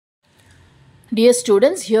Dear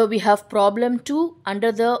students, here we have problem 2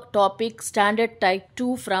 under the topic standard type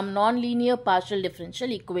 2 from nonlinear partial differential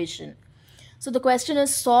equation. So the question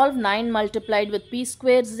is solve 9 multiplied with p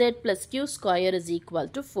squared z plus q square is equal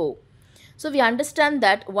to 4. So we understand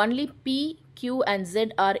that only p, q and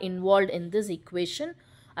z are involved in this equation,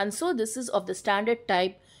 and so this is of the standard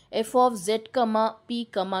type f of z comma p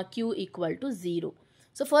comma q equal to 0.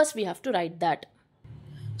 So first we have to write that.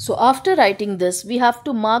 So after writing this, we have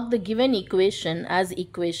to mark the given equation as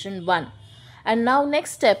equation 1. And now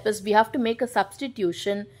next step is we have to make a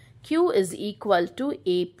substitution. Q is equal to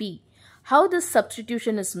AP. How this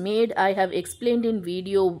substitution is made, I have explained in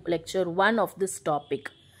video lecture 1 of this topic.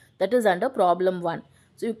 That is under problem 1.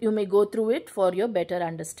 So you may go through it for your better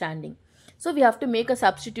understanding. So we have to make a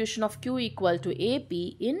substitution of Q equal to AP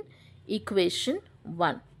in equation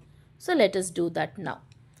 1. So let us do that now.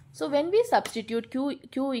 So when we substitute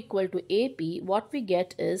Q equal to AP, what we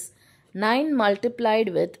get is 9 multiplied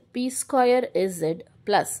with P square is Z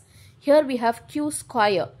plus. Here we have Q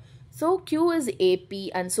square. So Q is AP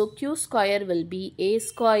and so Q square will be A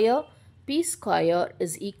square P square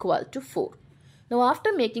is equal to 4. Now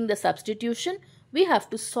after making the substitution, we have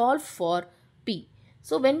to solve for P.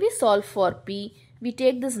 So when we solve for P, we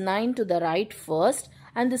take this 9 to the right first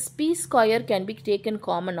and this P square can be taken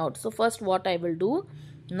common out. So first what I will do,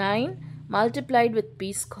 9 multiplied with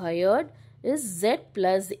p squared is z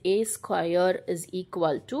plus a square is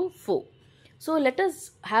equal to 4. So let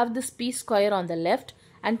us have this p square on the left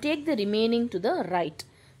and take the remaining to the right.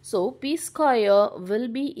 So p square will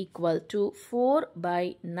be equal to 4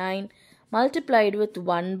 by 9 multiplied with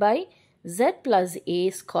 1 by z plus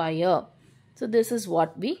a square. So this is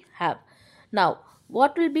what we have. Now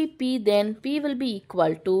what will be p then? P will be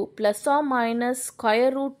equal to plus or minus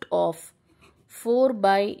square root of 4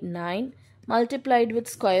 by 9 multiplied with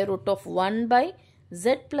square root of 1 by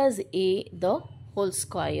z plus a the whole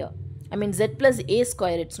square. I mean z plus a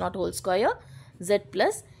square, it's not whole square, z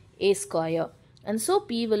plus a square. And so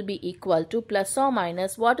p will be equal to plus or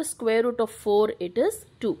minus, what is square root of 4? It is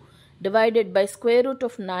 2. Divided by square root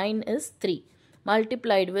of 9 is 3.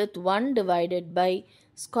 Multiplied with 1 divided by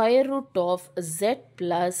square root of z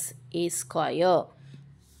plus a square.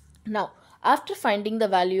 Now after finding the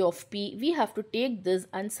value of p, we have to take this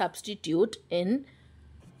and substitute in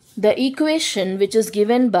the equation which is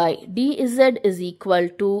given by dz is equal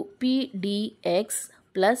to p dx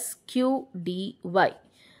plus q dy.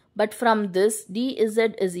 But from this,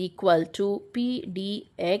 dz is equal to p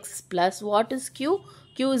dx plus what is q?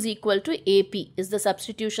 Q is equal to ap is the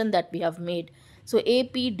substitution that we have made. So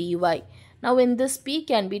ap dy. Now in this p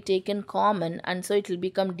can be taken common and so it will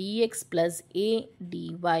become dx plus a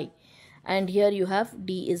dy. And here you have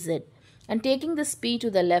dz, and taking this p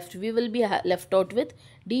to the left, we will be left out with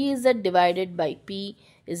dz divided by p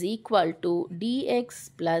is equal to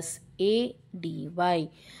dx plus a dy.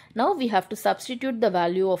 Now we have to substitute the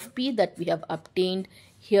value of p that we have obtained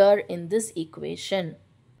here in this equation.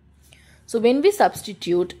 So when we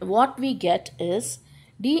substitute, what we get is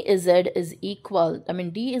dz is equal,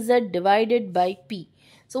 dz divided by p.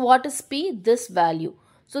 So what is p? This value.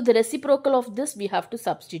 So the reciprocal of this we have to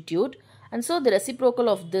substitute. And so the reciprocal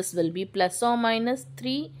of this will be plus or minus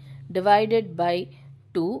 3 divided by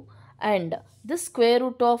 2. And this square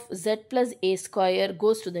root of z plus a square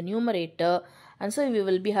goes to the numerator. And so we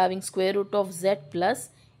will be having square root of z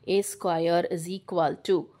plus a square is equal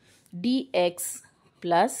to dx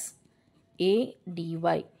plus a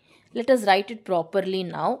dy. Let us write it properly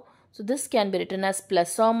now. So this can be written as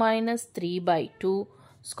plus or minus 3 by 2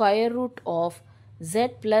 square root of z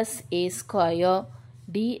plus a square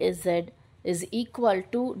dz is equal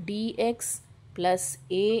to dx plus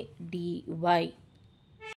a dy.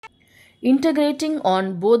 Integrating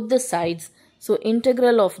on both the sides, so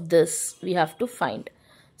integral of this we have to find.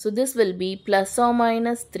 So this will be plus or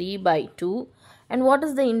minus 3 by 2. And what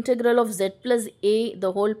is the integral of z plus a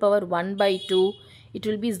the whole power 1 by 2? It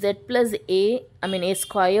will be z plus a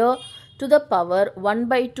square to the power 1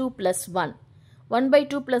 by 2 plus 1. 1 by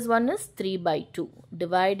 2 plus 1 is 3 by 2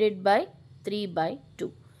 divided by 3 by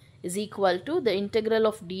 2. Is equal to the integral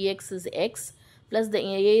of dx is x plus the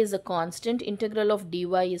a is a constant, integral of dy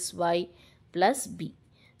is y plus b.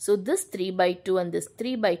 So this 3 by 2 and this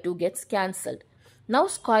 3 by 2 gets cancelled. Now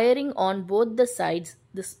squaring on both the sides,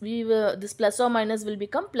 this plus or minus will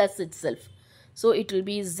become plus itself. So it will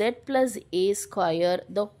be z plus a square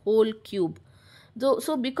the whole cube.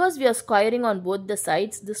 So because we are squaring on both the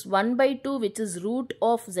sides, this 1 by 2 which is root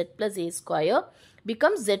of z plus a square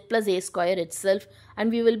becomes z plus a square itself,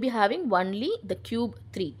 and we will be having only the cube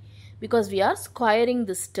 3 because we are squaring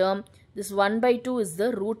this term. This 1 by 2 is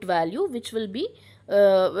the root value which will be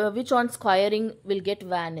which on squaring will get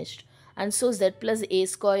vanished. And so z plus a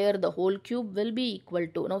square the whole cube will be equal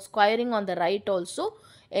to, now squaring on the right also,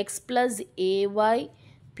 x plus ay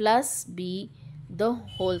plus b the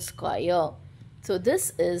whole square. So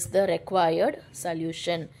this is the required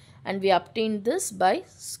solution, and we obtained this by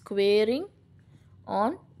squaring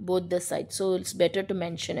on both the sides. So it's better to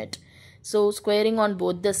mention it. So squaring on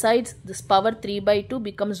both the sides, this power 3 by 2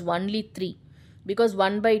 becomes only 3, because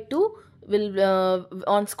 1 by 2 will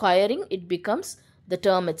on squaring it becomes the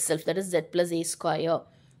term itself, that is z plus a square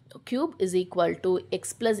cube is equal to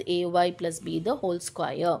x plus ay plus b the whole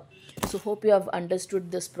square. So hope you have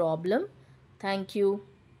understood this problem. Thank you.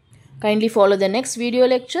 Kindly follow the next video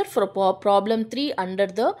lecture for problem 3 under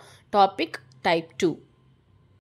the topic type 2.